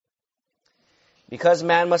Because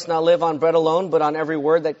man must not live on bread alone, but on every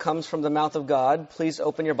word that comes from the mouth of God, please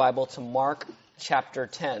open your Bible to Mark chapter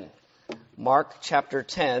 10. Mark chapter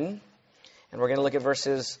 10, and we're going to look at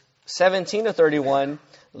verses 17 to 31,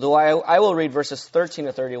 though I will read verses 13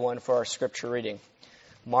 to 31 for our scripture reading.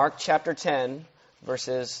 Mark chapter 10,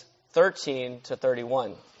 verses 13 to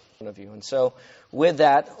 31. Of you. And so with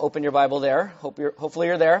that, open your Bible there. Hopefully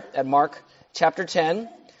you're there at Mark chapter 10.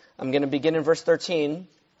 I'm going to begin in verse 13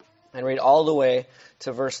 and read all the way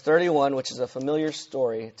to verse 31, which is a familiar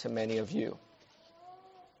story to many of you.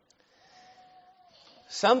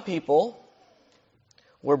 Some people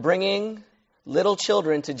were bringing little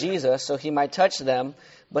children to Jesus so he might touch them,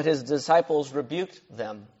 but his disciples rebuked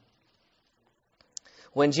them.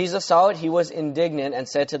 When Jesus saw it, he was indignant and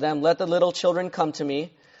said to them, "Let the little children come to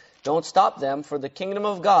me. Don't stop them, for the kingdom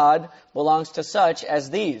of God belongs to such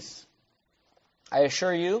as these. I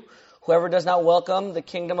assure you, whoever does not welcome the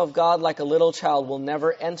kingdom of God like a little child will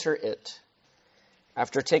never enter it."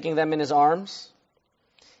 After taking them in his arms,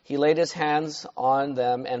 he laid his hands on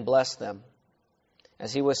them and blessed them.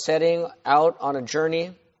 As he was setting out on a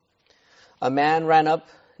journey, a man ran up,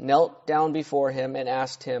 knelt down before him, and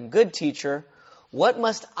asked him, "Good teacher, what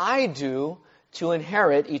must I do to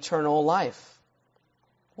inherit eternal life?"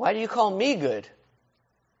 "Why do you call me good?"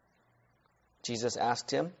 Jesus asked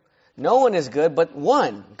him. "No one is good but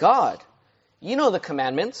one, God. You know the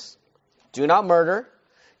commandments. Do not murder.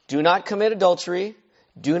 Do not commit adultery.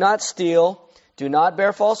 Do not steal. Do not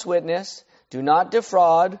bear false witness. Do not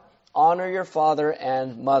defraud. Honor your father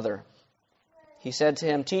and mother." He said to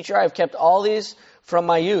him, "Teacher, I have kept all these from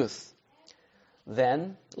my youth."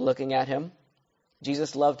 Then, looking at him,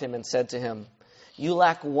 Jesus loved him and said to him, "You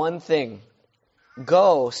lack one thing.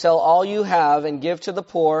 Go, sell all you have and give to the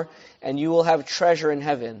poor, and you will have treasure in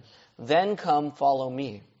heaven. Then come, follow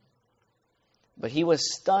me." But he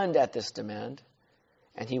was stunned at this demand,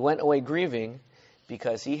 and he went away grieving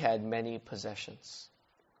because he had many possessions.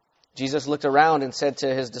 Jesus looked around and said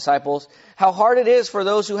to his disciples, "How hard it is for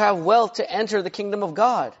those who have wealth to enter the kingdom of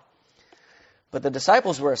God." But the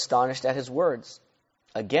disciples were astonished at his words.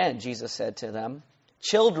 Again, Jesus said to them,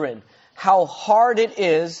 "Children, how hard it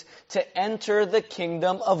is to enter the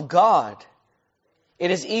kingdom of God.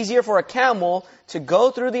 It is easier for a camel to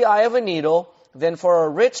go through the eye of a needle than for a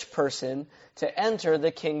rich person to enter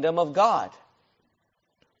the kingdom of God."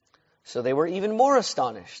 So they were even more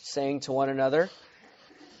astonished, saying to one another,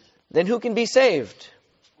 "Then who can be saved?"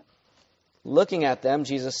 Looking at them,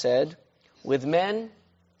 Jesus said, "With men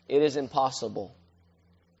it is impossible,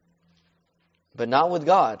 but not with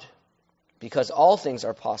God, because all things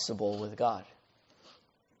are possible with God."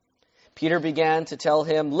 Peter began to tell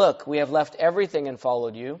him, "Look, we have left everything and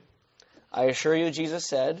followed you." "I assure you," Jesus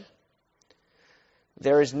said,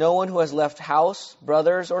 "there is no one who has left house,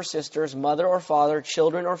 brothers or sisters, mother or father,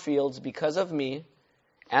 children or fields because of me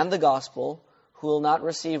and the gospel, who will not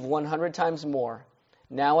receive 100 times more,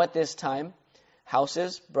 now at this time,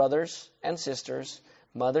 houses, brothers and sisters,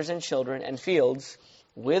 mothers and children, and fields,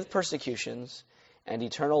 with persecutions, and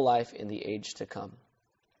eternal life in the age to come.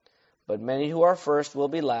 But many who are first will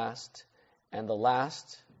be last, and the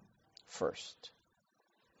last first."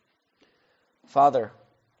 Father,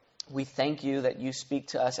 we thank you that you speak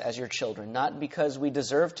to us as your children, not because we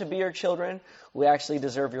deserve to be your children. We actually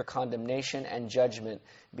deserve your condemnation and judgment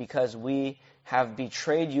because we have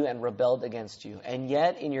betrayed you and rebelled against you. And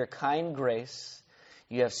yet, in your kind grace,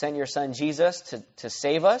 you have sent your son Jesus to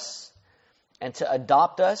save us and to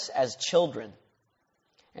adopt us as children.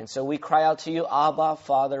 And so we cry out to you, "Abba,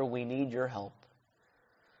 Father, we need your help."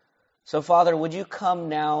 So, Father, would you come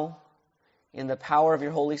now in the power of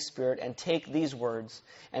your Holy Spirit and take these words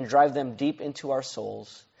and drive them deep into our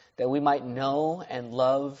souls, that we might know and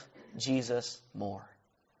love Jesus more.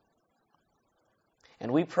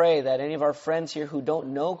 And we pray that any of our friends here who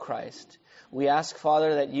don't know Christ, we ask,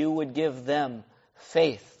 Father, that you would give them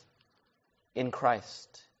faith in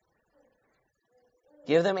Christ.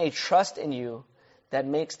 Give them a trust in you that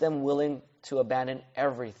makes them willing to abandon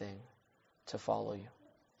everything to follow you.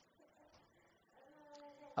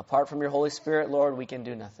 Apart from your Holy Spirit, Lord, we can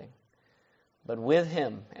do nothing. But with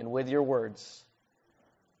him and with your words,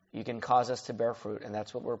 you can cause us to bear fruit, and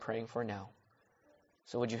that's what we're praying for now.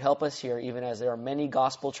 So would you help us here, even as there are many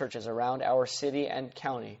gospel churches around our city and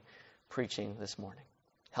county preaching this morning.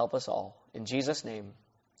 Help us all. In Jesus' name,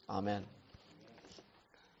 amen.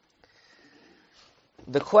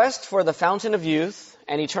 The quest for the fountain of youth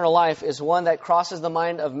and eternal life is one that crosses the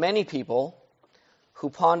mind of many people who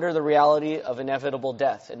ponder the reality of inevitable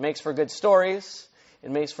death. It makes for good stories. It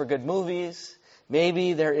makes for good movies.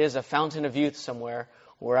 Maybe there is a fountain of youth somewhere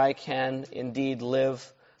where I can indeed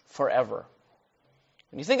live forever.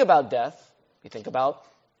 When you think about death, you think about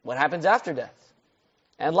what happens after death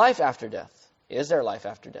and life after death. Is there life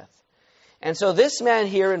after death? And so this man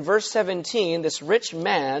here in verse 17, this rich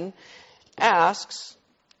man, asks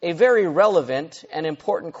a very relevant and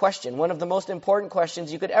important question. One of the most important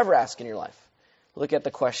questions you could ever ask in your life. Look at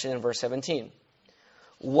the question in verse 17.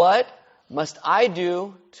 What must I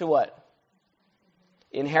do to what?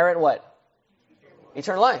 Inherit what?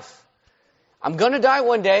 Eternal life. I'm going to die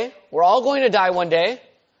one day. We're all going to die one day.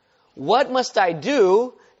 What must I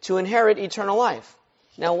do to inherit eternal life?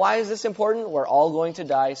 Now, why is this important? We're all going to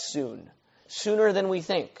die soon. Sooner than we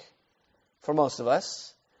think, for most of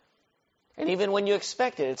us. And even when you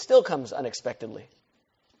expect it, it still comes unexpectedly.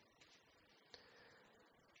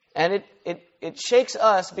 And it shakes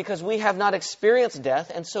us because we have not experienced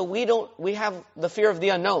death, and so we have the fear of the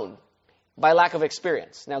unknown by lack of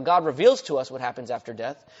experience. Now, God reveals to us what happens after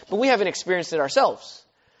death, but we haven't experienced it ourselves.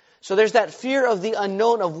 So there's that fear of the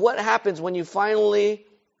unknown of what happens when you finally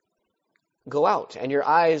go out and your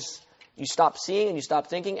eyes, you stop seeing and you stop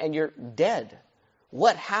thinking and you're dead.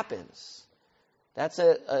 What happens? That's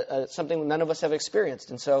something none of us have experienced.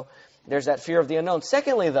 And so there's that fear of the unknown.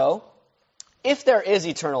 Secondly, though, if there is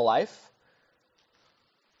eternal life,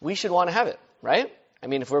 we should want to have it, right? I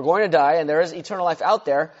mean, if we're going to die and there is eternal life out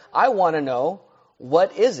there, I want to know,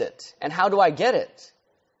 what is it? And how do I get it?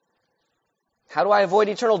 How do I avoid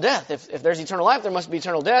eternal death? If there's eternal life, there must be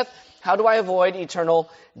eternal death. How do I avoid eternal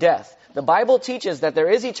death? The Bible teaches that there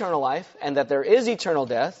is eternal life and that there is eternal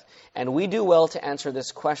death, and we do well to answer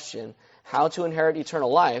this question, how to inherit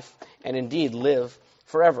eternal life and indeed live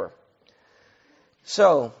forever.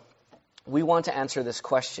 So, we want to answer this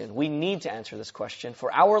question. We need to answer this question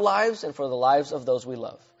for our lives and for the lives of those we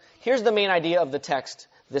love. Here's the main idea of the text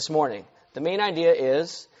this morning. The main idea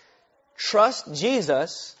is, trust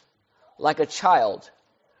Jesus like a child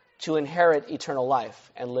to inherit eternal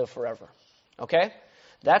life and live forever. Okay?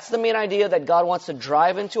 That's the main idea that God wants to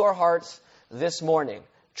drive into our hearts this morning.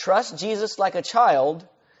 Trust Jesus like a child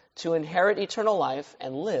to inherit eternal life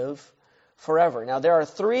and live forever. Now, there are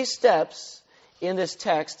 3 steps in this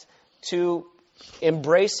text to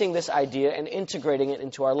embracing this idea and integrating it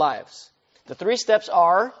into our lives. The 3 steps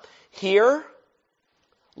are hear,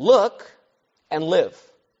 look, and live.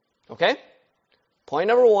 Okay? Point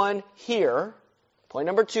number 1, hear. Point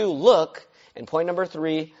number 2, look. And point number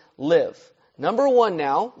 3, live. Number 1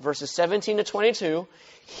 now, verses 17 to 22,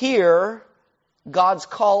 hear God's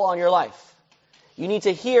call on your life. You need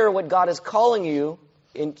to hear what God is calling you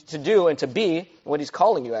to do and to be, what He's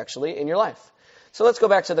calling you actually in your life. So let's go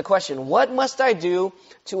back to the question. What must I do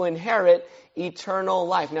to inherit eternal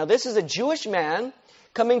life? Now, this is a Jewish man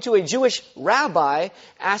coming to a Jewish rabbi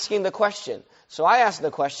asking the question. So I asked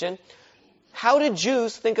the question, how did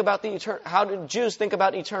Jews think about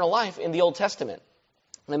eternal life in the Old Testament?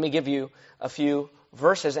 Let me give you a few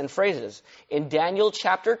verses and phrases. In Daniel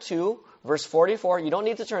chapter 2, verse 44, you don't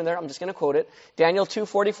need to turn there, I'm just going to quote it. Daniel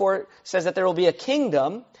 2:44 says that there will be a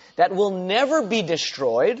kingdom that will never be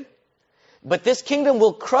destroyed, but this kingdom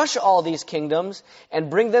will crush all these kingdoms and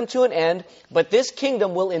bring them to an end, but this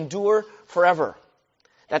kingdom will endure forever.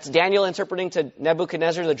 That's Daniel interpreting to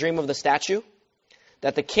Nebuchadnezzar the dream of the statue,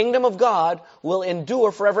 that the kingdom of God will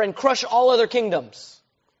endure forever and crush all other kingdoms.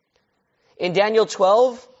 In Daniel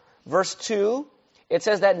 12, verse 2, it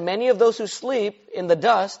says that many of those who sleep in the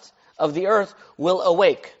dust of the earth will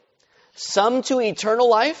awake, some to eternal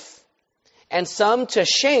life and some to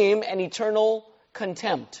shame and eternal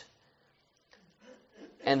contempt.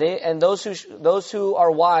 And those who are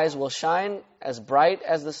wise will shine as bright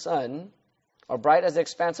as the sun, or bright as the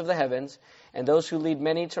expanse of the heavens, and those who lead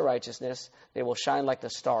many to righteousness, they will shine like the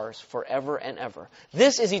stars forever and ever.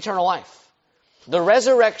 This is eternal life. The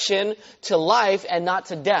resurrection to life and not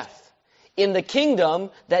to death, in the kingdom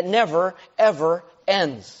that never, ever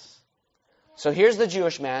ends. So here's the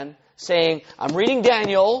Jewish man saying, I'm reading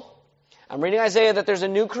Daniel, I'm reading Isaiah that there's a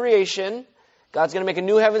new creation, God's going to make a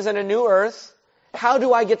new heavens and a new earth. How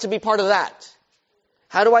do I get to be part of that?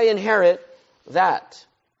 How do I inherit that?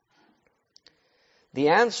 The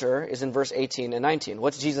answer is in verse 18 and 19.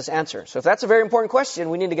 What's Jesus' answer? So if that's a very important question,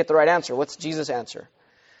 we need to get the right answer. What's Jesus' answer?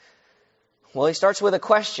 Well, he starts with a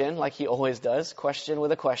question, like he always does. Question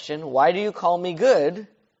with a question. Why do you call me good?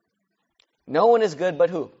 No one is good but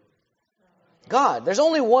who? God. There's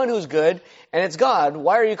only one who's good, and it's God.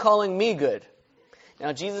 Why are you calling me good?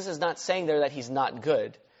 Now, Jesus is not saying there that he's not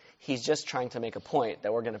good. He's just trying to make a point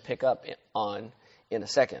that we're going to pick up on in a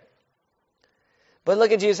second. But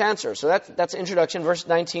look at Jesus' answer. So that's introduction. Verse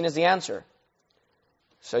 19 is the answer.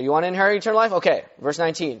 So you want to inherit eternal life? Okay. Verse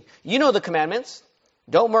 19. You know the commandments.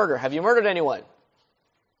 Don't murder. Have you murdered anyone?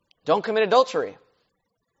 Don't commit adultery.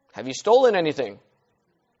 Have you stolen anything?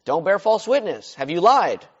 Don't bear false witness. Have you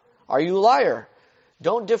lied? Are you a liar?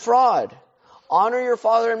 Don't defraud. Honor your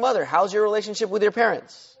father and mother. How's your relationship with your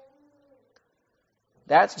parents?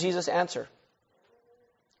 That's Jesus' answer.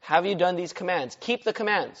 Have you done these commands? Keep the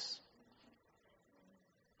commands.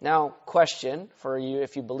 Now, question for you,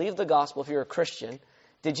 if you believe the gospel, if you're a Christian,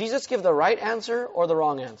 did Jesus give the right answer or the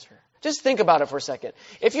wrong answer? Just think about it for a second.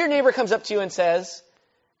 If your neighbor comes up to you and says,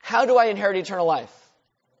 how do I inherit eternal life?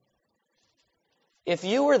 If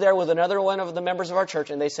you were there with another one of the members of our church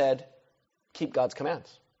and they said, keep God's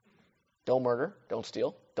commands. Don't murder, don't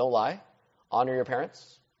steal, don't lie, honor your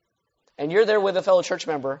parents. And you're there with a fellow church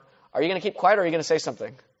member, are you going to keep quiet or are you going to say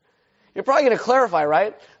something? You're probably going to clarify,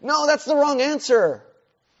 right? No, that's the wrong answer.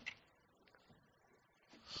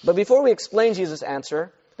 But before we explain Jesus'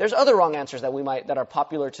 answer, there's other wrong answers that are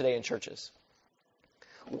popular today in churches.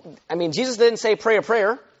 I mean, Jesus didn't say pray a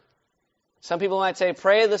prayer. Some people might say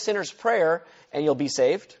pray the sinner's prayer and you'll be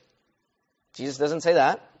saved. Jesus doesn't say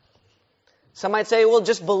that. Some might say, well,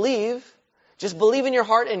 just believe. Just believe in your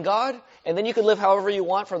heart in God, and then you can live however you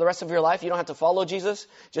want for the rest of your life. You don't have to follow Jesus.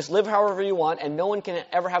 Just live however you want, and no one can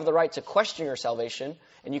ever have the right to question your salvation,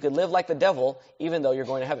 and you can live like the devil even though you're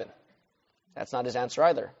going to heaven. That's not his answer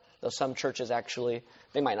either. Though some churches actually,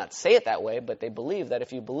 they might not say it that way, but they believe that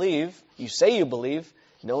if you believe, you say you believe,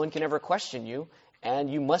 no one can ever question you, and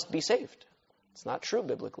you must be saved. It's not true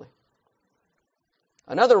biblically.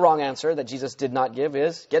 Another wrong answer that Jesus did not give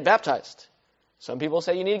is get baptized. Some people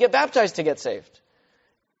say you need to get baptized to get saved.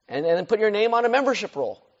 And then put your name on a membership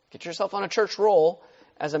roll. Get yourself on a church roll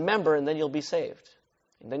as a member, and then you'll be saved.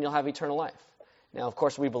 And then you'll have eternal life. Now, of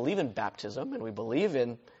course, we believe in baptism, and we believe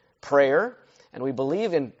in prayer, and we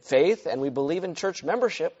believe in faith, and we believe in church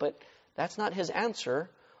membership, but that's not his answer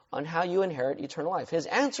on how you inherit eternal life. His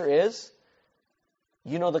answer is,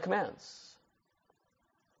 you know the commands.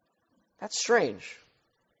 That's strange.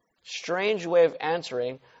 Strange way of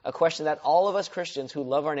answering a question that all of us Christians who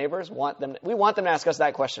love our neighbors want them to ask us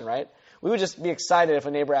that question, right? We would just be excited if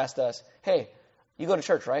a neighbor asked us, hey, you go to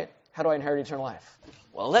church, right? How do I inherit eternal life?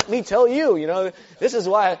 Well, let me tell you, this is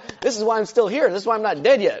why I'm still here. This is why I'm not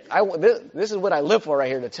dead yet. This is what I live for right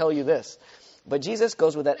here, to tell you this. But Jesus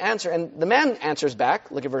goes with that answer, and the man answers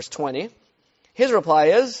back. Look at verse 20. His reply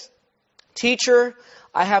is, Teacher,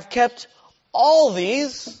 I have kept all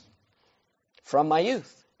these from my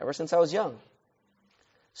youth. Ever since I was young.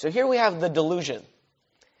 So here we have the delusion.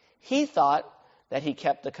 He thought that he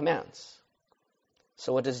kept the commands.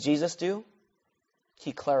 So what does Jesus do?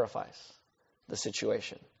 He clarifies the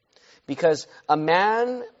situation. Because a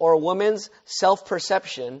man or a woman's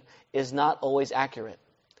self-perception is not always accurate.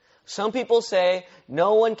 Some people say,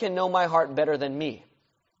 no one can know my heart better than me.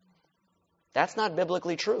 That's not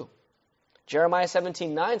biblically true. Jeremiah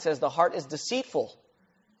 17:9 says the heart is deceitful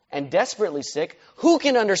and desperately sick. Who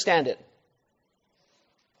can understand it?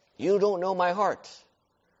 You don't know my heart.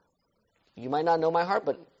 You might not know my heart,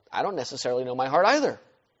 but I don't necessarily know my heart either.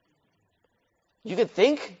 You could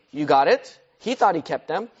think you got it. He thought he kept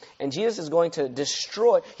them. And Jesus is going to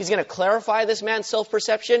he's going to clarify this man's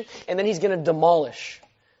self-perception, and then he's going to demolish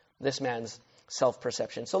this man's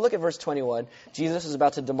self-perception. So look at verse 21. Jesus is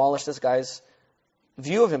about to demolish this guy's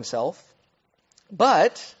view of himself.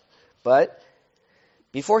 But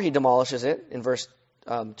before he demolishes it, in verse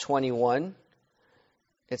 21,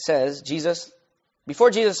 it says,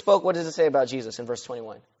 before Jesus spoke, what does it say about Jesus in verse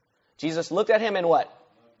 21? Jesus looked at him and what?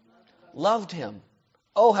 Loved him.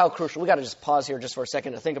 Oh, how crucial. We got to just pause here just for a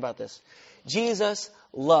second to think about this. Jesus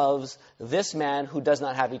loves this man who does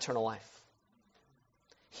not have eternal life.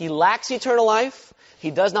 He lacks eternal life.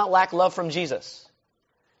 He does not lack love from Jesus.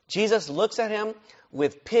 Jesus looks at him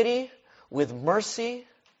with pity, with mercy,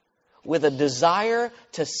 with a desire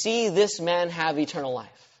to see this man have eternal life.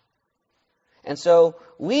 And so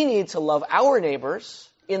we need to love our neighbors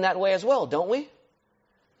in that way as well, don't we?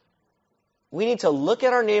 We need to look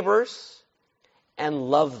at our neighbors and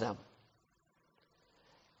love them.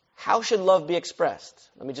 How should love be expressed?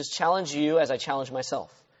 Let me just challenge you as I challenge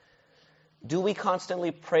myself. Do we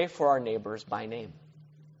constantly pray for our neighbors by name?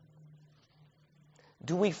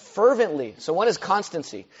 Do we fervently, so one is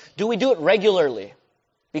constancy. Do we do it regularly?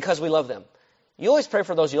 Because we love them. You always pray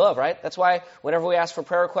for those you love, right? That's why whenever we ask for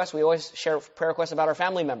prayer requests, we always share prayer requests about our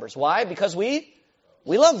family members. Why? Because we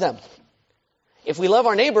love them. If we love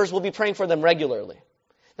our neighbors, we'll be praying for them regularly.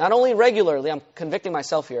 Not only regularly, I'm convicting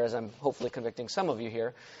myself here, as I'm hopefully convicting some of you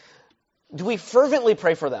here. Do we fervently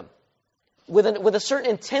pray for them? With a certain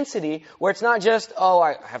intensity where it's not just,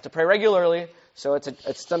 I have to pray regularly, so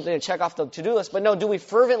it's something to check off the to-do list. But no, do we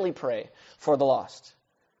fervently pray for the lost?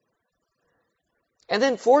 And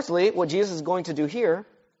then fourthly, what Jesus is going to do here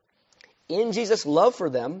in Jesus' love for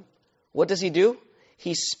them, what does he do?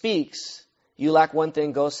 He speaks, you lack one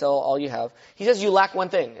thing, go sell all you have. He says you lack one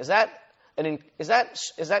thing. Is that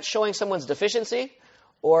showing someone's deficiency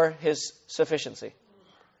or his sufficiency?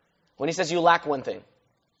 When he says you lack one thing,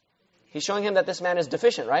 he's showing him that this man is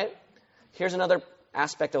deficient, right? Here's another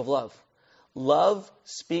aspect of love. Love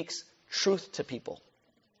speaks truth to people.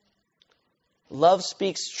 Love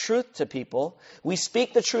speaks truth to people. We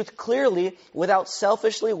speak the truth clearly without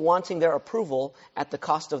selfishly wanting their approval at the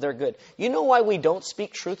cost of their good. You know why we don't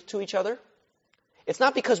speak truth to each other? It's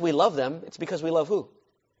not because we love them. It's because we love who?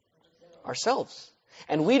 Ourselves.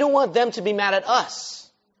 And we don't want them to be mad at us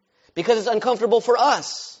because it's uncomfortable for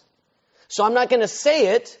us. So I'm not going to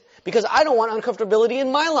say it because I don't want uncomfortability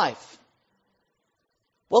in my life.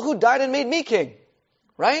 Well, who died and made me king?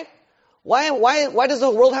 Right? Why does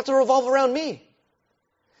the world have to revolve around me?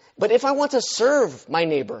 But if I want to serve my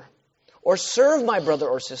neighbor or serve my brother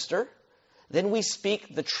or sister, then we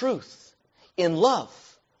speak the truth in love.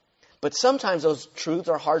 But sometimes those truths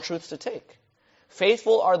are hard truths to take.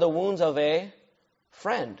 Faithful are the wounds of a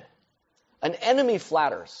friend. An enemy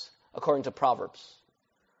flatters, according to Proverbs.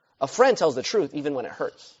 A friend tells the truth even when it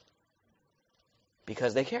hurts.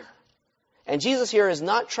 Because they care. And Jesus here is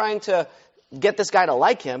not trying to get this guy to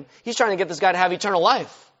like him. He's trying to get this guy to have eternal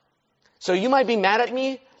life. So you might be mad at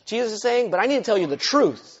me, Jesus is saying, but I need to tell you the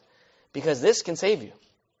truth because this can save you.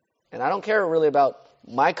 And I don't care really about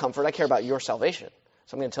my comfort. I care about your salvation.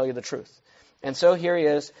 So I'm going to tell you the truth. And so here he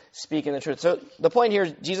is speaking the truth. So the point here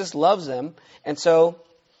is Jesus loves them. And so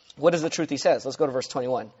what is the truth he says? Let's go to verse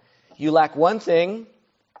 21. You lack one thing.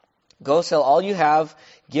 Go sell all you have.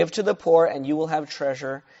 Give to the poor and you will have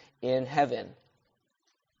treasure in heaven.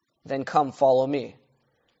 Then come, follow me.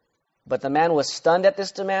 But the man was stunned at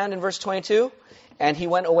this demand in verse 22, and he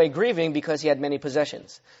went away grieving because he had many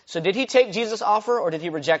possessions. So did he take Jesus' offer or did he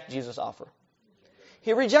reject Jesus' offer?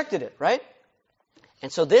 He rejected it, right?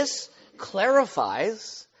 And so this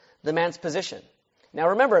clarifies the man's position. Now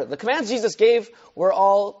remember, the commands Jesus gave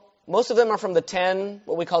most of them are from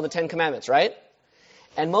what we call the 10 Commandments, right?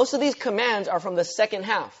 And most of these commands are from the second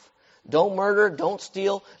half. Don't murder, don't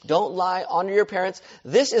steal, don't lie, honor your parents.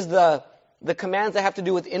 This is the commands that have to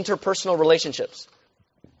do with interpersonal relationships.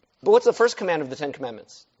 But what's the first command of the 10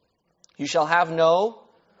 Commandments? You shall have no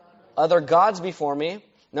other gods before me.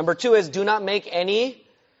 Number 2 is do not make any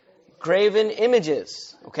graven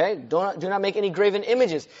images. Okay? Do not make any graven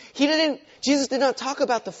images. Jesus did not talk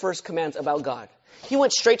about the first commands about God. He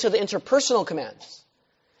went straight to the interpersonal commands.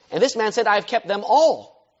 And this man said, I've kept them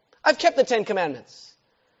all. I've kept the 10 Commandments.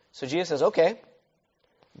 So Jesus says, okay,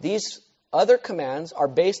 these other commands are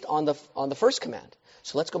based on the first command.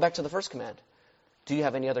 So let's go back to the first command. Do you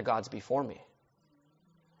have any other gods before me?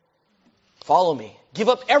 Follow me. Give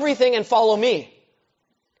up everything and follow me.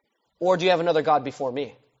 Or do you have another God before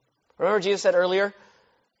me? Remember Jesus said earlier,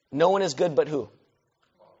 no one is good but who?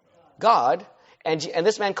 God. And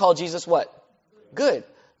this man called Jesus what? Good.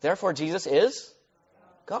 Therefore Jesus is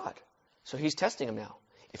God. So he's testing him now.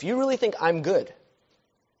 If you really think I'm good,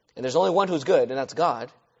 and there's only one who's good, and that's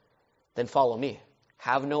God, then follow me.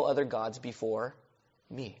 Have no other gods before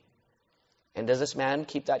me. And does this man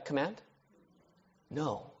keep that command?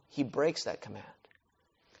 No, he breaks that command.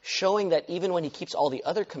 Showing that even when he keeps all the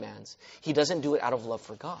other commands, he doesn't do it out of love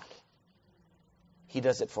for God. He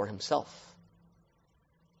does it for himself.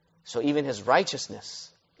 So even his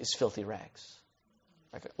righteousness is filthy rags,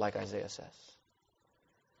 like Isaiah says.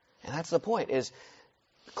 And that's the point, is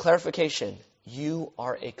clarification. You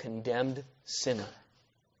are a condemned sinner.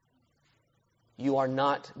 You are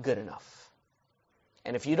not good enough.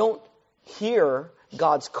 And if you don't hear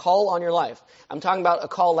God's call on your life, I'm talking about a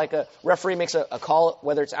call like a referee makes a call,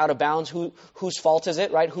 whether it's out of bounds, whose fault is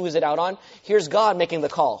it, right? Who is it out on? Here's God making the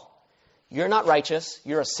call. You're not righteous.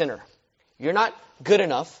 You're a sinner. You're not good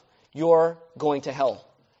enough. You're going to hell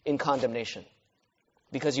in condemnation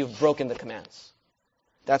because you've broken the commands.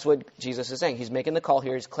 That's what Jesus is saying. He's making the call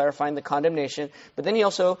here. He's clarifying the condemnation. But then he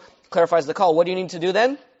also clarifies the call. What do you need to do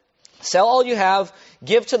then? Sell all you have,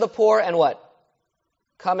 give to the poor, and what?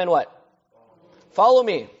 Come and what? Follow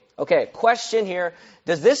me. Okay, question here.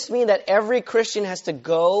 Does this mean that every Christian has to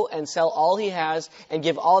go and sell all he has and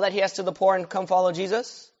give all that he has to the poor and come follow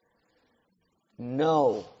Jesus?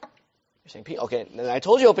 No. You're saying, okay, and I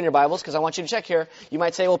told you open your Bibles because I want you to check here. You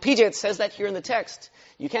might say, well, PJ, it says that here in the text.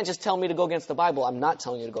 You can't just tell me to go against the Bible. I'm not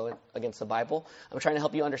telling you to go against the Bible. I'm trying to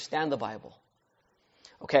help you understand the Bible.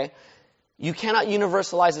 Okay? You cannot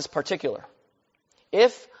universalize this particular.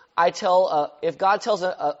 If God tells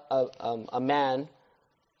a man,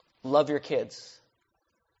 love your kids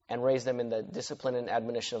and raise them in the discipline and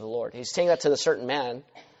admonition of the Lord, he's saying that to the certain man,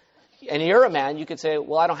 and you're a man, you could say,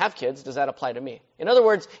 well, I don't have kids. Does that apply to me? In other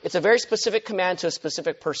words, it's a very specific command to a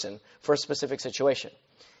specific person for a specific situation.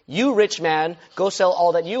 You, rich man, go sell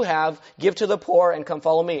all that you have, give to the poor, and come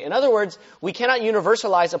follow me. In other words, we cannot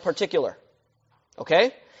universalize a particular.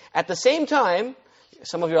 Okay? At the same time,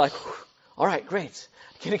 some of you are like, all right, great.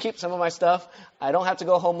 I'm going to keep some of my stuff. I don't have to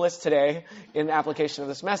go homeless today in the application of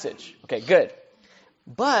this message. Okay, good.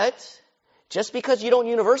 But just because you don't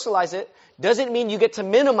universalize it doesn't mean you get to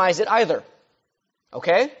minimize it either.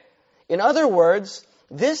 Okay? In other words,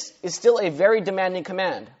 this is still a very demanding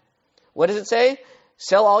command. What does it say?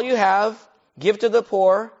 Sell all you have, give to the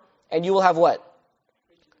poor, and you will have what?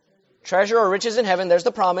 Treasure or riches in heaven. There's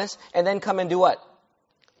the promise. And then come and do what?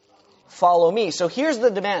 Follow me. So here's the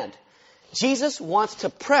demand. Jesus wants to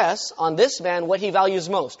press on this man what he values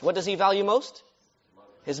most. What does he value most?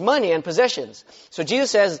 His money and possessions. So Jesus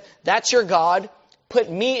says, that's your God. Put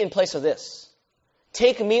me in place of this.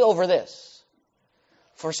 Take me over this.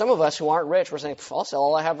 For some of us who aren't rich, we're saying, I'll sell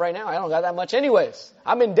all I have right now. I don't got that much anyways.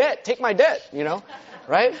 I'm in debt. Take my debt,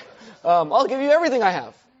 right? I'll give you everything I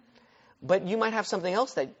have. But you might have something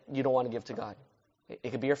else that you don't want to give to God.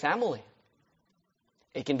 It could be your family.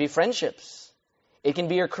 It can be friendships. It can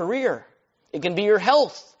be your career. It can be your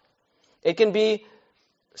health. It can be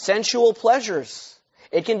sensual pleasures.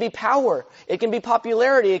 It can be power. It can be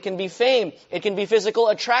popularity. It can be fame. It can be physical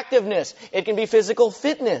attractiveness. It can be physical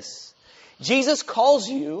fitness. Jesus calls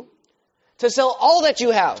you to sell all that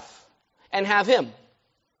you have and have Him.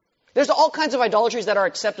 There's all kinds of idolatries that are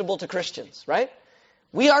acceptable to Christians, right?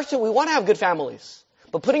 We want to have good families.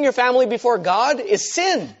 But putting your family before God is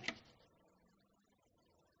sin.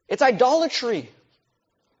 It's idolatry.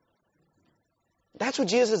 That's what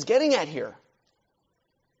Jesus is getting at here.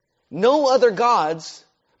 No other gods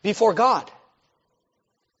before God.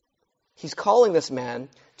 He's calling this man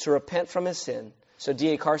to repent from his sin. So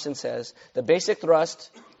D.A. Carson says, the basic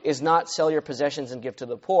thrust is not sell your possessions and give to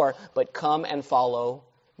the poor, but come and follow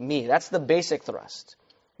me. That's the basic thrust.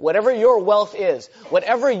 Whatever your wealth is,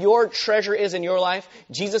 whatever your treasure is in your life,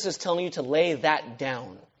 Jesus is telling you to lay that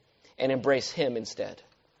down and embrace Him instead.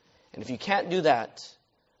 And if you can't do that,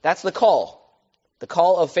 that's the call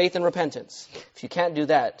of faith and repentance. If you can't do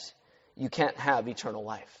that, you can't have eternal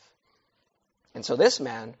life. And so this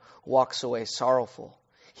man walks away sorrowful.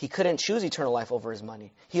 He couldn't choose eternal life over his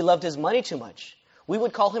money. He loved his money too much. We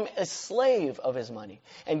would call him a slave of his money.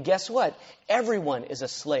 And guess what? Everyone is a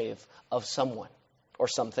slave of someone or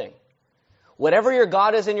something. Whatever your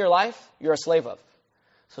God is in your life, you're a slave of.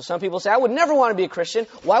 So some people say, I would never want to be a Christian.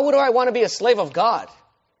 Why would I want to be a slave of God?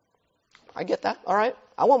 I get that. All right.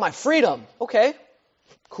 I want my freedom. Okay.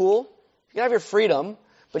 Cool. You can have your freedom,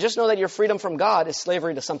 but just know that your freedom from God is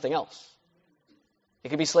slavery to something else. It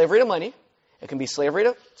could be slavery to money. It can be slavery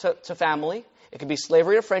to family. It could be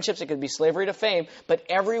slavery to friendships. It could be slavery to fame. But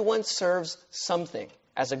everyone serves something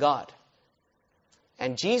as a God.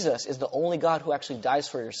 And Jesus is the only God who actually dies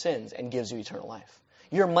for your sins and gives you eternal life.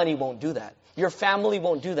 Your money won't do that. Your family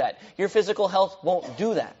won't do that. Your physical health won't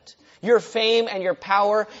do that. Your fame and your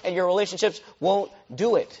power and your relationships won't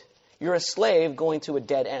do it. You're a slave going to a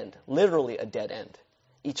dead end. Literally a dead end.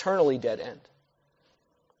 Eternally dead end.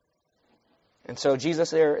 And so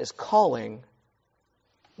Jesus there is calling,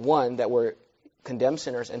 one, that we're condemned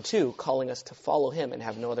sinners, and two, calling us to follow Him and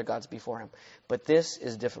have no other gods before Him. But this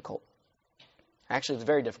is difficult. Actually, it's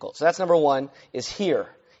very difficult. So that's number one, is hear.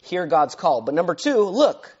 Hear God's call. But number two,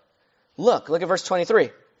 look. Look at verse 23.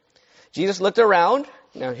 Jesus looked around.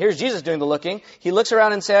 Now, here's Jesus doing the looking. He looks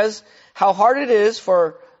around and says, how hard it is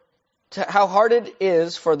for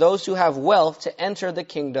those who have wealth to enter the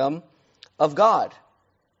kingdom of God.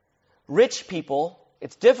 Rich people,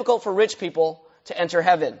 it's difficult for rich people to enter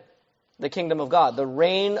heaven, the kingdom of God, the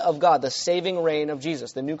reign of God, the saving reign of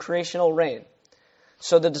Jesus, the new creational reign.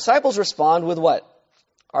 So the disciples respond with what?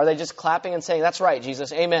 Are they just clapping and saying, that's right,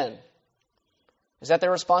 Jesus, amen? Is that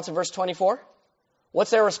their response in verse 24?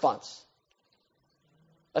 What's their response?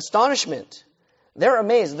 Astonishment. They're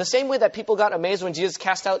amazed. The same way that people got amazed when Jesus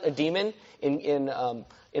cast out a demon in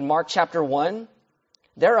Mark chapter 1.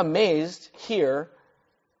 They're amazed here.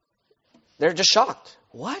 They're just shocked.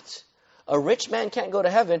 What? A rich man can't go to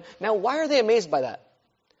heaven. Now, why are they amazed by that?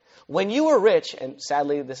 When you were rich, and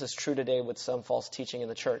sadly this is true today with some false teaching in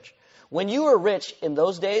the church. When you were rich in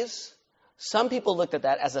those days, some people looked at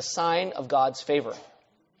that as a sign of God's favor.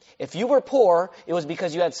 If you were poor, it was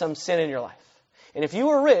because you had some sin in your life. And if you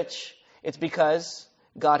were rich, it's because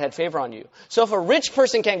God had favor on you. So if a rich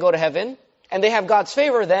person can't go to heaven, and they have God's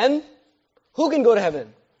favor, then who can go to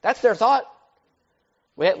heaven? That's their thought.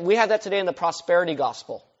 We have that today in the prosperity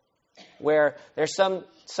gospel. where there's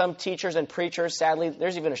some teachers and preachers, sadly,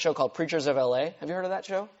 there's even a show called Preachers of LA. Have you heard of that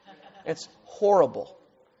show? It's horrible.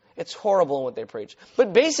 It's horrible in what they preach.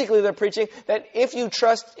 But basically they're preaching that if you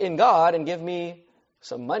trust in God and give me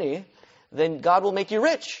some money, then God will make you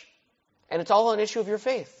rich. And it's all an issue of your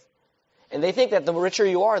faith. And they think that the richer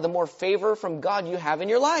you are, the more favor from God you have in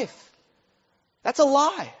your life. That's a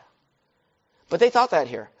lie. But they thought that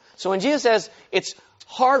here. So when Jesus says it's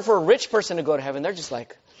hard for a rich person to go to heaven, they're just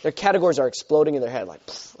like, their categories are exploding in their head.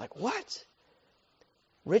 Like what?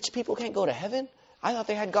 Rich people can't go to heaven? I thought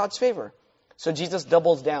they had God's favor. So Jesus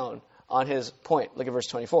doubles down on his point. Look at verse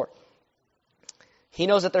 24. He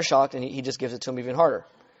knows that they're shocked, and he just gives it to them even harder.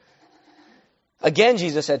 Again,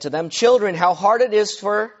 Jesus said to them, "Children, how hard it is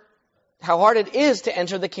to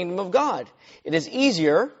enter the kingdom of God. It is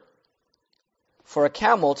easier for a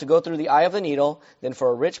camel to go through the eye of a needle than for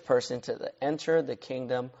a rich person to enter the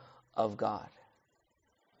kingdom of God."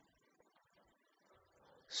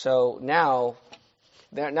 So now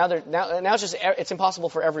it's impossible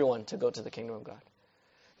for everyone to go to the kingdom of God.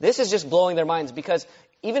 This is just blowing their minds, because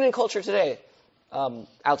even in culture today,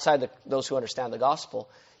 outside those who understand the gospel,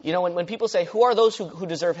 when people say, who are those who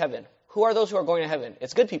deserve heaven? Who are those who are going to heaven?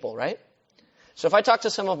 It's good people, right? So if I talk to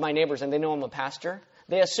some of my neighbors and they know I'm a pastor,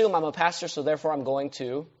 they assume I'm a pastor, so therefore I'm going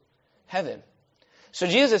to heaven. So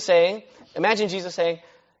imagine Jesus saying,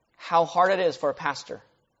 how hard it is for a pastor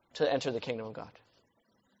to enter the kingdom of God.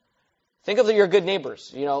 Think of your good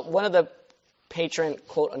neighbors. One of the patron,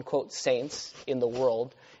 quote unquote, saints in the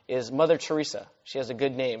world is Mother Teresa. She has a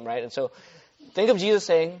good name, right? And so think of Jesus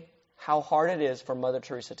saying how hard it is for Mother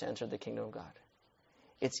Teresa to enter the kingdom of God.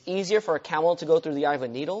 It's easier for a camel to go through the eye of a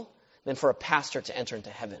needle than for a pastor to enter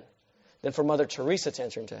into heaven, than for Mother Teresa to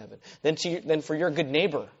enter into heaven, than for your good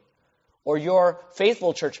neighbor or your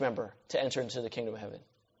faithful church member to enter into the kingdom of heaven.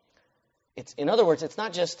 In other words, it's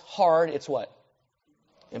not just hard, it's what?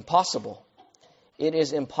 Impossible. It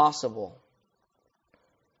is impossible.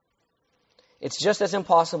 It's just as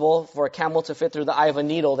impossible for a camel to fit through the eye of a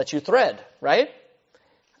needle that you thread, right?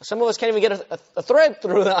 Some of us can't even get a thread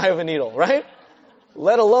through the eye of a needle, right?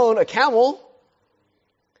 Let alone a camel.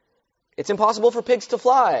 It's impossible for pigs to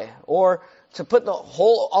fly, or to put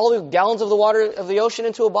all the gallons of the water of the ocean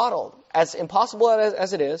into a bottle. As impossible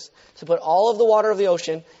as it is to put all of the water of the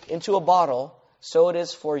ocean into a bottle, so it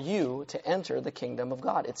is for you to enter the kingdom of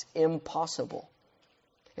God. It's impossible.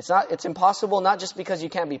 It's impossible not just because you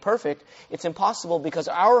can't be perfect. It's impossible because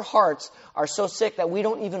our hearts are so sick that we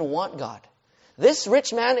don't even want God. This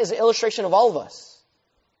rich man is an illustration of all of us.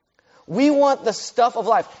 We want the stuff of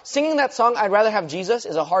life. Singing that song, "I'd Rather Have Jesus,"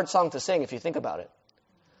 is a hard song to sing if you think about it.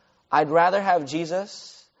 I'd rather have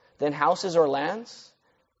Jesus than houses or lands.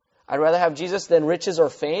 I'd rather have Jesus than riches or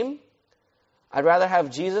fame. I'd rather have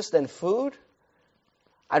Jesus than food.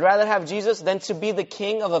 I'd rather have Jesus than to be the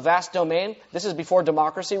king of a vast domain. This is before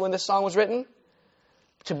democracy when this song was written.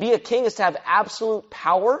 To be a king is to have absolute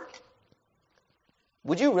power.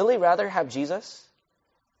 Would you really rather have Jesus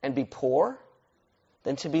and be poor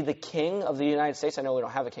than to be the king of the United States? I know we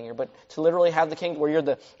don't have a king here, but to literally have the king where you're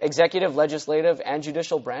the executive, legislative, and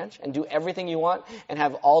judicial branch and do everything you want and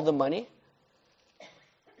have all the money?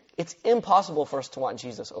 It's impossible for us to want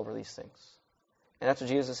Jesus over these things. And that's what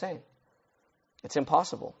Jesus is saying. It's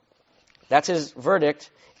impossible. That's his verdict.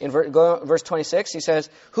 In verse 26, he says,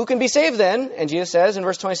 "Who can be saved then?" And Jesus says in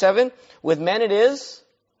verse 27, "With men it is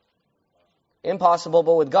impossible,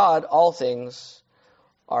 but with God all things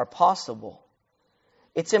are possible."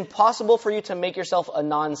 It's impossible for you to make yourself a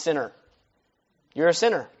non-sinner. You're a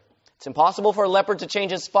sinner. It's impossible for a leopard to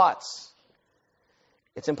change his spots.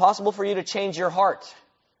 It's impossible for you to change your heart.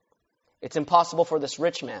 It's impossible for this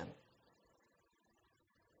rich man.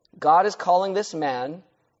 God is calling this man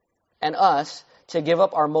and us to give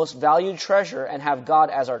up our most valued treasure and have God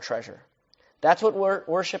as our treasure. That's what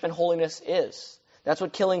worship and holiness is. That's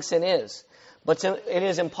what killing sin is. But it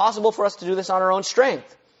is impossible for us to do this on our own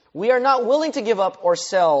strength. We are not willing to give up or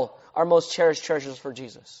sell our most cherished treasures for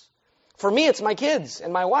Jesus. For me, it's my kids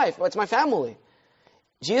and my wife. It's my family.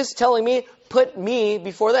 Jesus is telling me, put me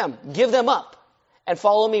before them. Give them up and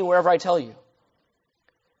follow me wherever I tell you.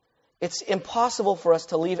 It's impossible for us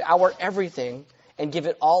to leave our everything and give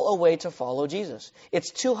it all away to follow Jesus. It's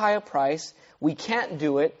too high a price. We can't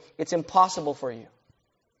do it. It's impossible for you.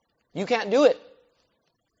 You can't do it.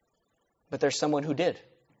 But there's someone who did.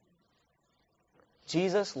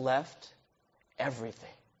 Jesus left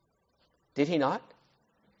everything. Did he not?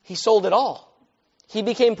 He sold it all. He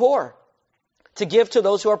became poor to give to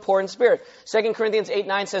those who are poor in spirit. 2 Corinthians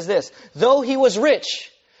 8:9 says this, "Though he was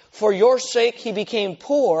rich, for your sake he became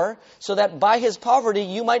poor, so that by his poverty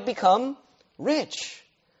you might become rich."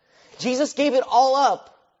 Jesus gave it all up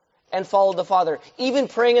and followed the Father. Even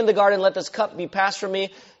praying in the garden, let this cup be passed from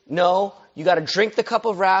me. No, you got to drink the cup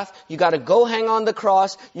of wrath. You got to go hang on the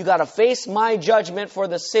cross. You got to face my judgment for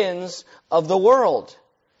the sins of the world.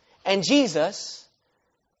 And Jesus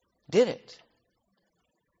did it.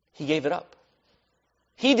 He gave it up.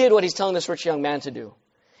 He did what he's telling this rich young man to do.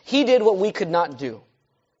 He did what we could not do.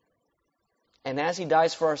 And as he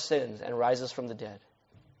dies for our sins and rises from the dead,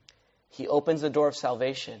 he opens the door of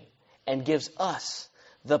salvation and gives us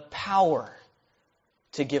the power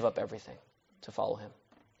to give up everything to follow him.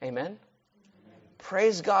 Amen? Amen?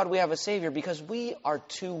 Praise God we have a Savior, because we are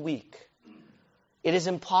too weak. It is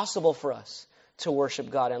impossible for us to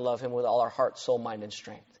worship God and love him with all our heart, soul, mind, and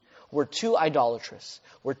strength. We're too idolatrous.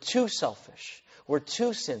 We're too selfish. We're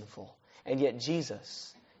too sinful. And yet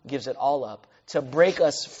Jesus gives it all up to break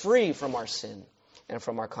us free from our sin and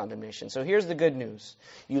from our condemnation. So here's the good news.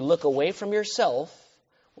 You look away from yourself.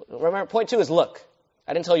 Remember, point 2 is look.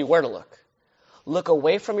 I didn't tell you where to look. Look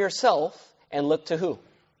away from yourself and look to who?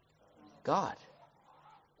 God.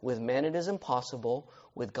 With men it is impossible.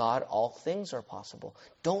 With God all things are possible.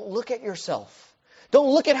 Don't look at yourself. Don't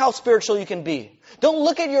look at how spiritual you can be. Don't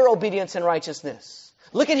look at your obedience and righteousness.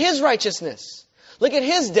 Look at his righteousness. Look at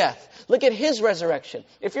his death. Look at his resurrection.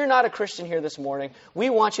 If you're not a Christian here this morning, we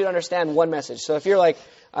want you to understand one message. So if you're like,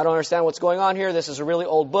 I don't understand what's going on here, this is a really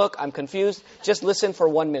old book, I'm confused, just listen for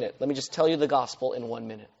 1 minute. Let me just tell you the gospel in 1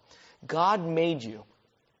 minute. God made you,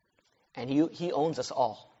 and he owns us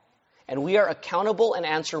all. And we are accountable and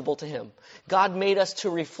answerable to him. God made us to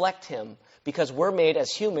reflect him because we're made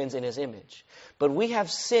as humans in his image. But we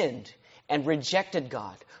have sinned and rejected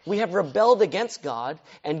God. We have rebelled against God,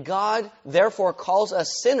 and God therefore calls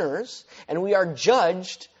us sinners, and we are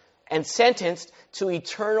judged and sentenced to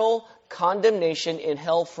eternal condemnation in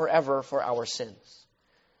hell forever for our sins.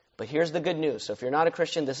 But here's the good news. So if you're not a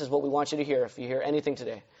Christian, this is what we want you to hear if you hear anything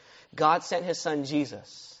today. God sent his son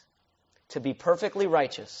Jesus to be perfectly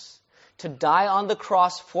righteous, to die on the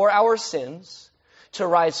cross for our sins, to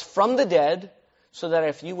rise from the dead, so that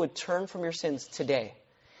if you would turn from your sins today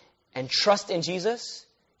and trust in Jesus,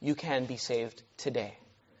 you can be saved today.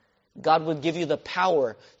 God would give you the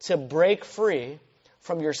power to break free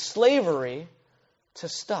from your slavery to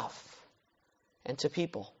stuff and to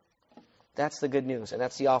people. That's the good news, and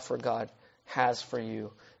that's the offer God has for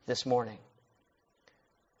you this morning.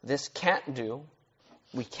 This can't do,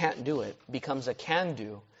 we can't do it, becomes a can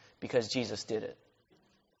do because Jesus did it.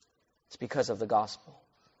 It's because of the gospel.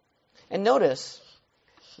 And notice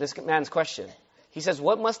this man's question. He says,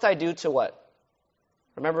 what must I do to what?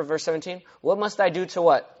 Remember verse 17? What must I do to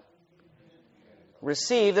what?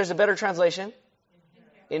 Receive, there's a better translation.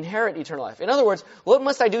 Inherit eternal life. In other words, what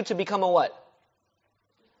must I do to become a what?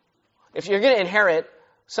 If you're going to inherit,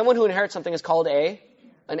 someone who inherits something is called an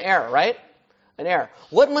heir, right? An heir.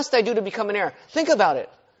 What must I do to become an heir? Think about it.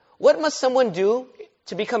 What must someone do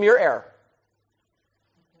to become your heir?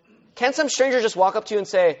 Can some stranger just walk up to you and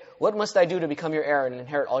say, what must I do to become your heir and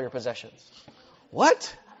inherit all your possessions?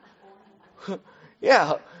 What?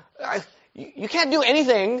 Yeah, you can't do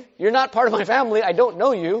anything. You're not part of my family. I don't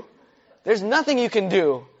know you. There's nothing you can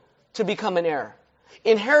do to become an heir.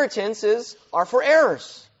 Inheritances are for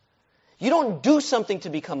heirs. You don't do something to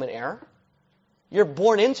become an heir. You're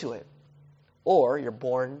born into it. Or you're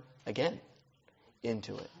born again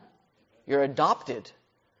into it. You're adopted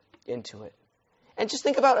into it. And just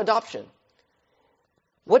think about adoption.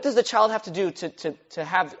 What does the child have to do to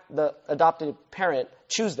have the adopted parent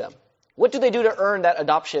choose them? What do they do to earn that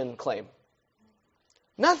adoption claim?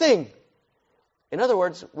 Nothing. In other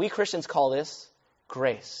words, we Christians call this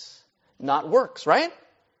grace, not works, right?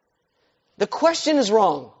 The question is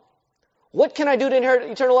wrong. What can I do to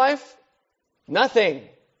inherit eternal life? Nothing.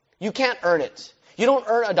 You can't earn it. You don't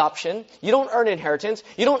earn adoption. You don't earn inheritance.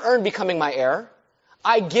 You don't earn becoming my heir.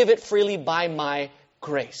 I give it freely by my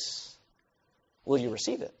grace. Will you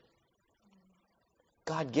receive it?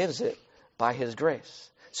 God gives it by his grace.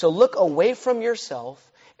 So look away from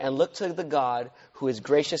yourself and look to the God who is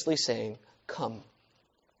graciously saying, come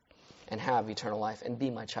and have eternal life and be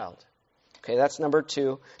my child. Okay, that's number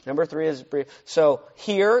 2. Number 3 is brief. So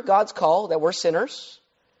hear God's call that we're sinners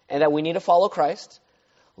and that we need to follow Christ.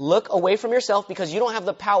 Look away from yourself because you don't have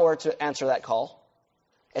the power to answer that call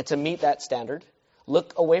and to meet that standard.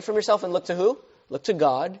 Look away from yourself and look to who? Look to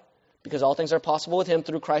God, because all things are possible with him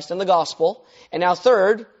through Christ and the gospel. And now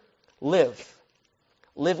third, live.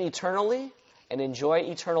 Live eternally and enjoy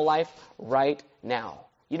eternal life right now.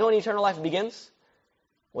 You know when eternal life begins?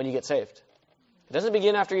 When you get saved. It doesn't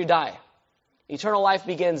begin after you die. Eternal life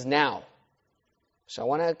begins now. So I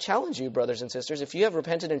want to challenge you, brothers and sisters. If you have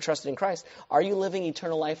repented and trusted in Christ, are you living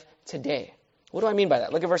eternal life today? What do I mean by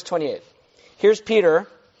that? Look at verse 28. Here's Peter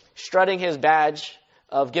strutting his badge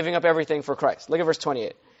of giving up everything for Christ. Look at verse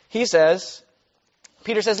 28.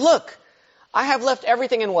 Peter says, look, I have left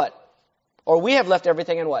everything in what? Or we have left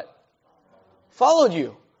everything in what? Followed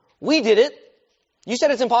you. We did it. You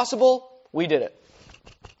said it's impossible. We did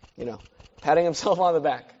it. Patting himself on the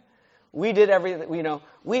back. We did everything,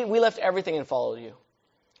 we left everything and followed you.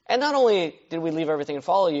 And not only did we leave everything and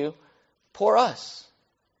follow you, poor us.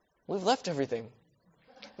 We've left everything.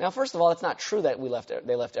 Now, first of all, it's not true that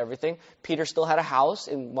they left everything. Peter still had a house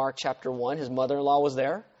in Mark chapter 1. His mother-in-law was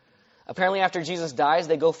there. Apparently, after Jesus dies,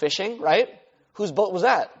 they go fishing, right? Whose boat was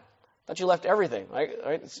that? Thought you left everything, right?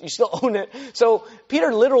 You still own it. So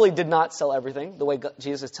Peter literally did not sell everything the way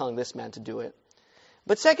Jesus is telling this man to do it.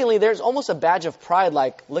 But secondly, there's almost a badge of pride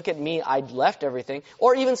like, look at me, I left everything.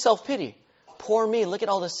 Or even self-pity. Poor me, look at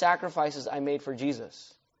all the sacrifices I made for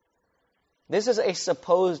Jesus. This is a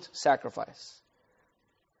supposed sacrifice.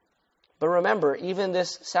 But remember, even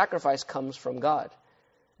this sacrifice comes from God.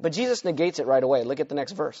 But Jesus negates it right away. Look at the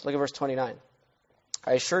next verse. Look at verse 29.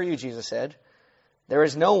 I assure you, Jesus said, there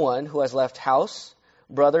is no one who has left house,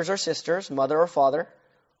 brothers or sisters, mother or father,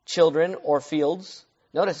 children or fields.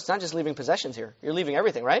 Notice, it's not just leaving possessions here. You're leaving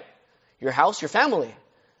everything, right? Your house, your family,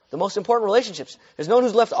 the most important relationships. There's no one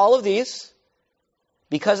who's left all of these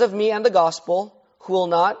because of me and the gospel who will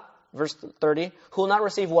not, verse 30, who will not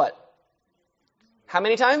receive what? How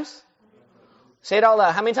many times? Say it out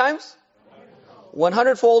loud. How many times?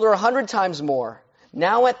 100-fold or 100 times more.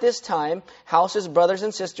 Now at this time, houses, brothers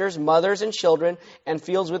and sisters, mothers and children, and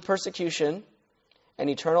fields with persecution, and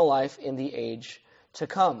eternal life in the age to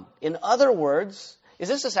come. In other words, is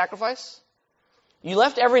this a sacrifice? You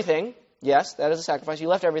left everything. Yes, that is a sacrifice. You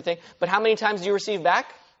left everything. But how many times do you receive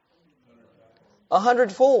back?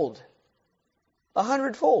 100-fold.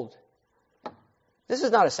 100-fold. This is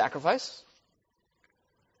not a sacrifice.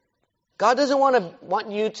 God doesn't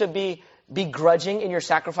want you to be begrudging in your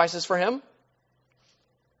sacrifices for Him.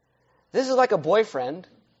 This is like a boyfriend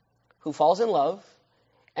who falls in love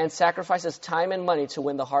and sacrifices time and money to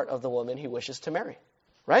win the heart of the woman he wishes to marry.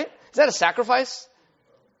 Right? Is that a sacrifice?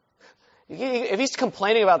 If he's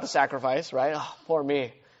complaining about the sacrifice, right? Oh, poor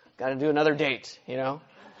me. Got to do another date, That's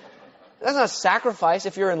not a sacrifice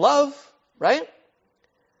if you're in love, right?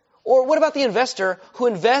 Or what about the investor who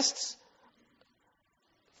invests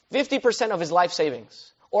 50% of his life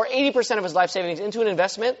savings or 80% of his life savings into an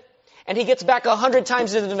investment and he gets back 100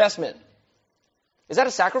 times his investment? Is that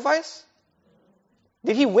a sacrifice?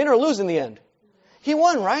 Did he win or lose in the end? He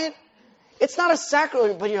won, right? It's not a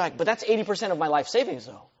sacrifice, but you're like, but that's 80% of my life savings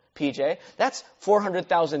though. PJ, that's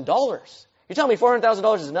 $400,000. You're telling me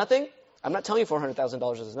 $400,000 is nothing? I'm not telling you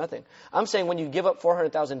 $400,000 is nothing. I'm saying when you give up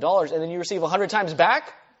 $400,000 and then you receive 100 times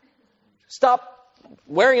back, stop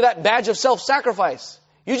wearing that badge of self-sacrifice.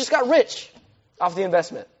 You just got rich off the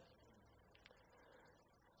investment.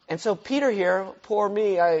 And so Peter here, poor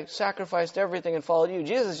me, I sacrificed everything and followed you.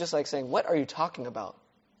 Jesus is just like saying, what are you talking about?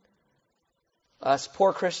 Us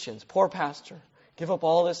poor Christians, poor pastor. Give up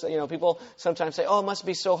all this. People sometimes say, oh, it must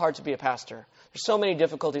be so hard to be a pastor. There's so many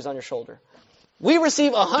difficulties on your shoulder. We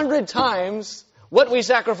receive 100 times what we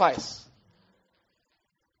sacrifice.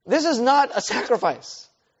 This is not a sacrifice.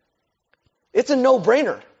 It's a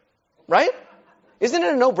no-brainer, right? Isn't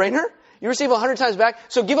it a no-brainer? You receive 100 times back.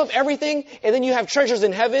 So give up everything and then you have treasures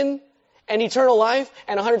in heaven and eternal life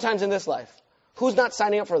and 100 times in this life. Who's not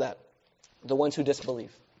signing up for that? The ones who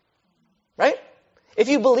disbelieve. Right? If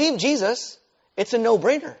you believe Jesus, it's a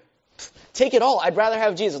no-brainer. Take it all. I'd rather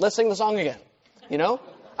have Jesus. Let's sing the song again.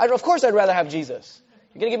 Of course I'd rather have Jesus.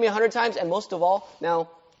 You're going to give me 100 times, and most of all, now,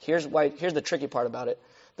 here's the tricky part about it.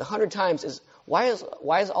 The 100 times is, why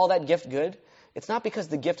is all that gift good? It's not because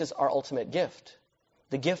the gift is our ultimate gift.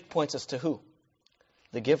 The gift points us to who?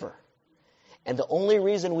 The giver. And the only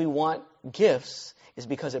reason we want gifts is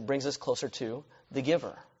because it brings us closer to the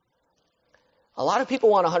giver. A lot of people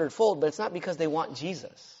want 100-fold, but it's not because they want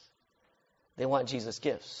Jesus. They want Jesus'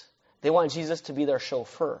 gifts. They want Jesus to be their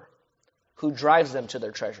chauffeur who drives them to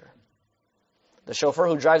their treasure. The chauffeur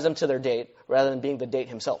who drives them to their date rather than being the date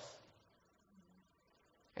himself.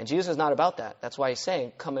 And Jesus is not about that. That's why he's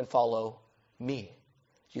saying, come and follow me.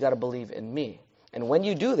 You got to believe in me. And when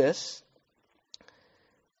you do this,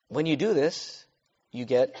 you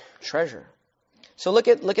get treasure. So look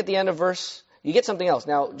at the end of verse. You get something else.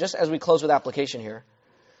 Now, just as we close with application here,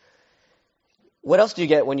 what else do you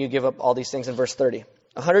get when you give up all these things in verse 30?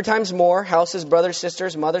 100 times more, houses, brothers,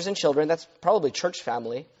 sisters, mothers, and children. That's probably church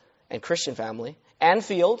family and Christian family. And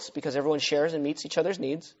fields, because everyone shares and meets each other's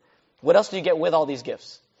needs. What else do you get with all these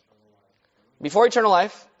gifts? Before eternal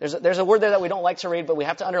life, there's a word there that we don't like to read, but we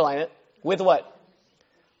have to underline it. With what?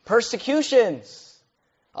 Persecutions.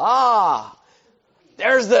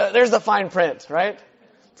 There's the fine print, right?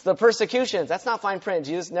 It's the persecutions. That's not fine print.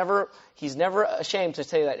 He's never ashamed to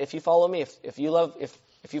say that if you follow me, if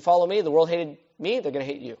you follow me, the world hated me, they're going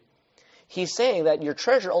to hate you. He's saying that your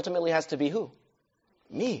treasure ultimately has to be who?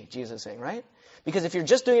 Me, Jesus is saying, right? Because if you're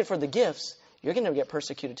just doing it for the gifts, you're going to get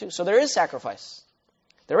persecuted too. So there is sacrifice.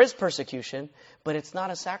 There is persecution, but it's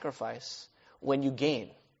not a sacrifice when you gain.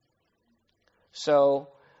 So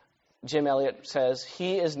Jim Elliot says,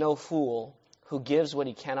 he is no fool who gives what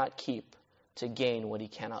he cannot keep to gain what he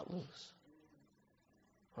cannot lose.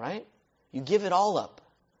 Right? You give it all up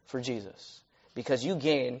for Jesus because you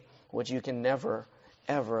gain what you can never,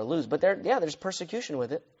 ever lose. But there's persecution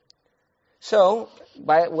with it. So,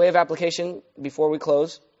 by way of application, before we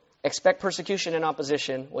close, expect persecution and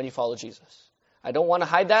opposition when you follow Jesus. I don't want to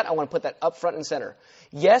hide that. I want to put that up front and center.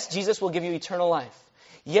 Yes, Jesus will give you eternal life.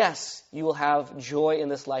 Yes, you will have joy in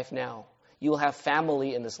this life now. You will have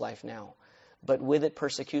family in this life now. But with it,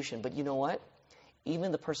 persecution. But you know what?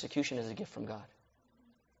 Even the persecution is a gift from God.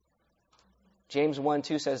 James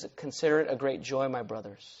 1:2 says, consider it a great joy, my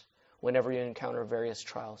brothers, whenever you encounter various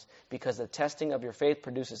trials, because the testing of your faith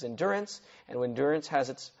produces endurance, and when endurance has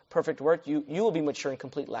its perfect work, you will be mature and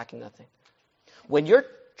complete, lacking nothing. When your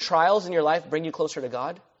trials in your life bring you closer to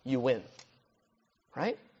God, you win.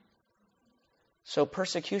 Right? So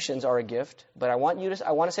persecutions are a gift, but I want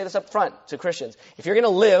to say this up front to Christians. If you're going to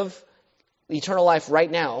live eternal life right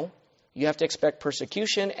now, you have to expect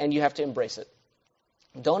persecution and you have to embrace it.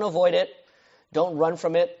 Don't avoid it. Don't run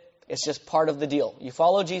from it. It's just part of the deal. You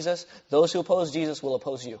follow Jesus. Those who oppose Jesus will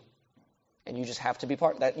oppose you. And you just have to be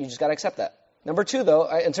part of that. You just got to accept that. Number 2, though,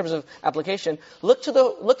 in terms of application, look to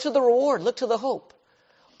the reward. Look to the hope.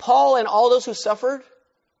 Paul and all those who suffered,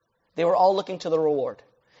 they were all looking to the reward.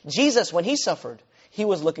 Jesus, when he suffered, he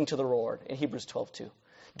was looking to the reward in Hebrews 12:2.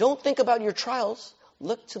 Don't think about your trials.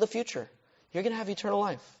 Look to the future. You're going to have eternal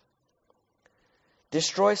life.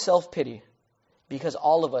 Destroy self-pity, because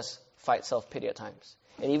all of us fight self-pity at times.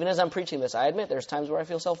 And even as I'm preaching this, I admit there's times where I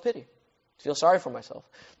feel self-pity. I feel sorry for myself.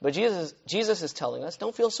 But Jesus is telling us,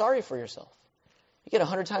 don't feel sorry for yourself. You get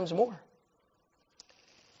 100 times more.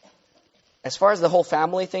 As far as the whole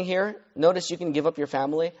family thing here, notice you can give up your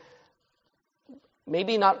family.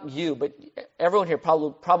 Maybe not you, but everyone here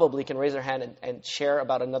probably can raise their hand and share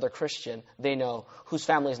about another Christian they know whose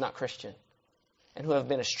family is not Christian and who have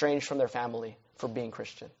been estranged from their family for being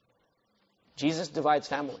Christian. Jesus divides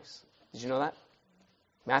families. Did you know that?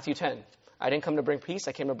 Matthew 10. I didn't come to bring peace.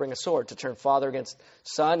 I came to bring a sword, to turn father against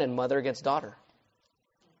son and mother against daughter.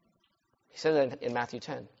 He said that in Matthew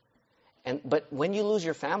 10. But when you lose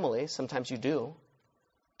your family, sometimes you do,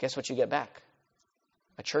 guess what you get back?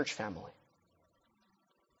 A church family.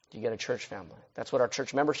 You get a church family. That's what our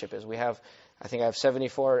church membership is. I think I have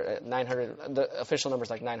 74, 900, the official number is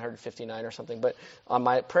like 959 or something. But on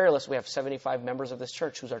my prayer list, we have 75 members of this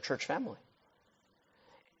church who's our church family.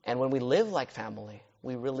 And when we live like family,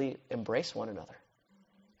 we really embrace one another.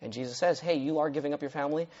 And Jesus says, hey, you are giving up your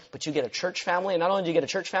family, but you get a church family. And not only do you get a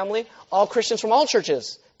church family, all Christians from all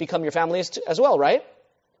churches become your family as well, right?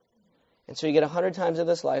 And so you get 100 times in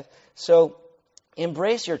this life. So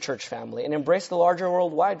embrace your church family and embrace the larger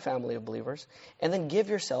worldwide family of believers. And then give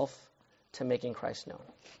yourself to making Christ known.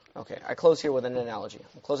 Okay, I close here with an analogy.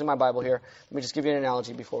 I'm closing my Bible here. Let me just give you an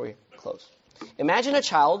analogy before we close. Imagine a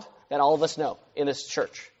child that all of us know in this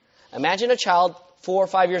church. Imagine a child, 4 or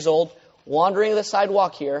 5 years old, wandering the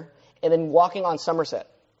sidewalk here and then walking on Somerset.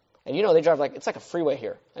 And you know, they drive it's like a freeway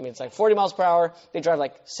here. I mean, it's like 40 miles per hour. They drive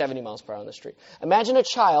like 70 miles per hour on the street. Imagine a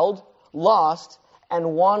child lost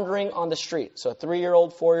and wandering on the street. So a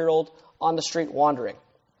 3-year-old, 4-year-old on the street wandering.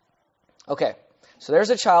 Okay, so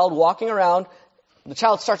there's a child walking around. The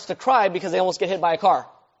child starts to cry because they almost get hit by a car.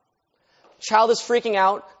 Child is freaking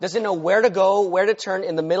out, doesn't know where to go, where to turn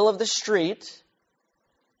in the middle of the street,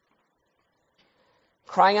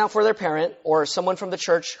 crying out for their parent or someone from the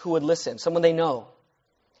church who would listen, someone they know.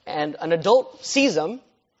 And an adult sees them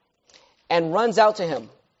and runs out to him.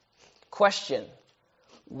 Question,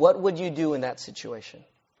 what would you do in that situation?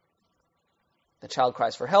 The child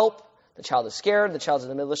cries for help. The child is scared. The child's in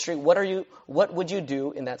the middle of the street. What would you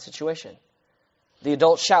do in that situation? The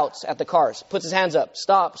adult shouts at the cars, puts his hands up,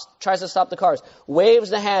 stops, tries to stop the cars,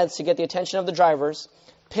 waves the hands to get the attention of the drivers,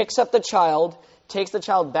 picks up the child, takes the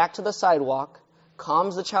child back to the sidewalk,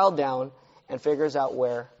 calms the child down, and figures out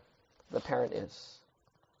where the parent is.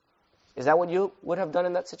 Is that what you would have done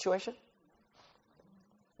in that situation?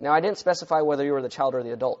 Now, I didn't specify whether you were the child or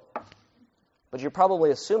the adult. But you're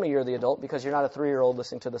probably assuming you're the adult because you're not a 3-year-old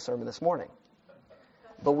listening to the sermon this morning.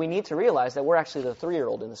 But we need to realize that we're actually the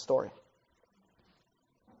 3-year-old in the story.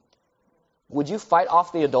 Would you fight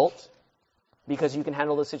off the adult because you can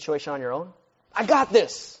handle the situation on your own? I got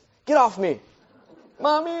this. Get off me.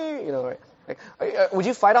 Mommy. You know, right? Would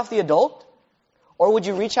you fight off the adult? Or would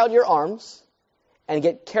you reach out your arms and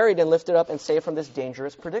get carried and lifted up and saved from this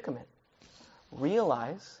dangerous predicament?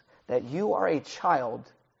 Realize that you are a child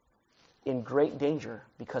in great danger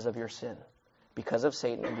because of your sin, because of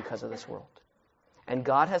Satan, and because of this world. And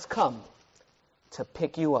God has come to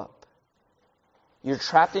pick you up. You're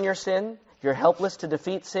trapped in your sin. You're helpless to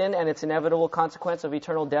defeat sin and its inevitable consequence of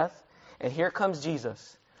eternal death. And here comes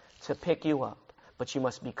Jesus to pick you up. But you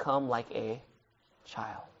must become like a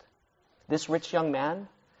child. This rich young man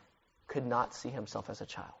could not see himself as a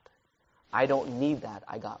child. I don't need that.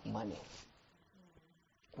 I got money.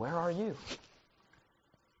 Where are you?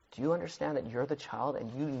 Do you understand that you're the child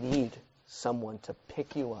and you need someone to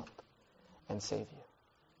pick you up and save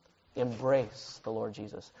you? Embrace the Lord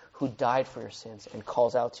Jesus, who died for your sins and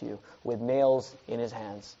calls out to you with nails in his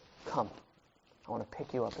hands. Come. I want to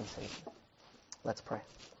pick you up and save you. Let's pray.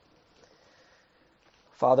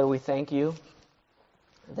 Father, we thank you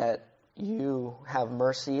that you have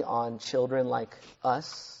mercy on children like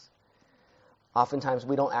us. Oftentimes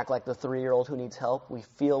we don't act like the 3-year-old who needs help. We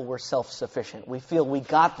feel we're self-sufficient. We feel we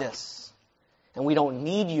got this. And we don't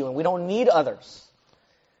need you and we don't need others.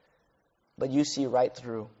 But you see right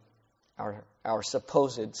through our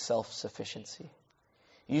supposed self-sufficiency.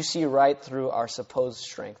 You see right through our supposed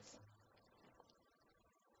strength.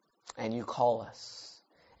 And you call us.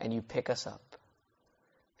 And you pick us up.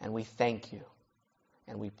 And we thank you.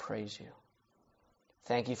 And we praise you.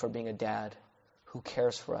 Thank you for being a dad who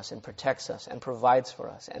cares for us and protects us and provides for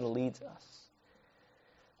us and leads us.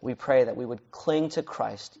 We pray that we would cling to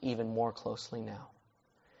Christ even more closely now.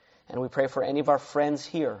 And we pray for any of our friends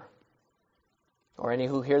here or any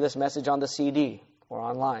who hear this message on the CD or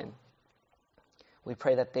online. We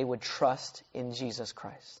pray that they would trust in Jesus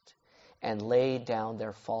Christ and lay down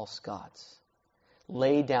their false gods,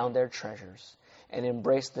 lay down their treasures, and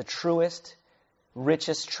embrace the truest,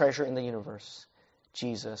 richest treasure in the universe,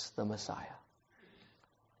 Jesus the Messiah.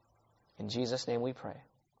 In Jesus' name we pray.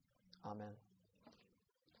 Amen.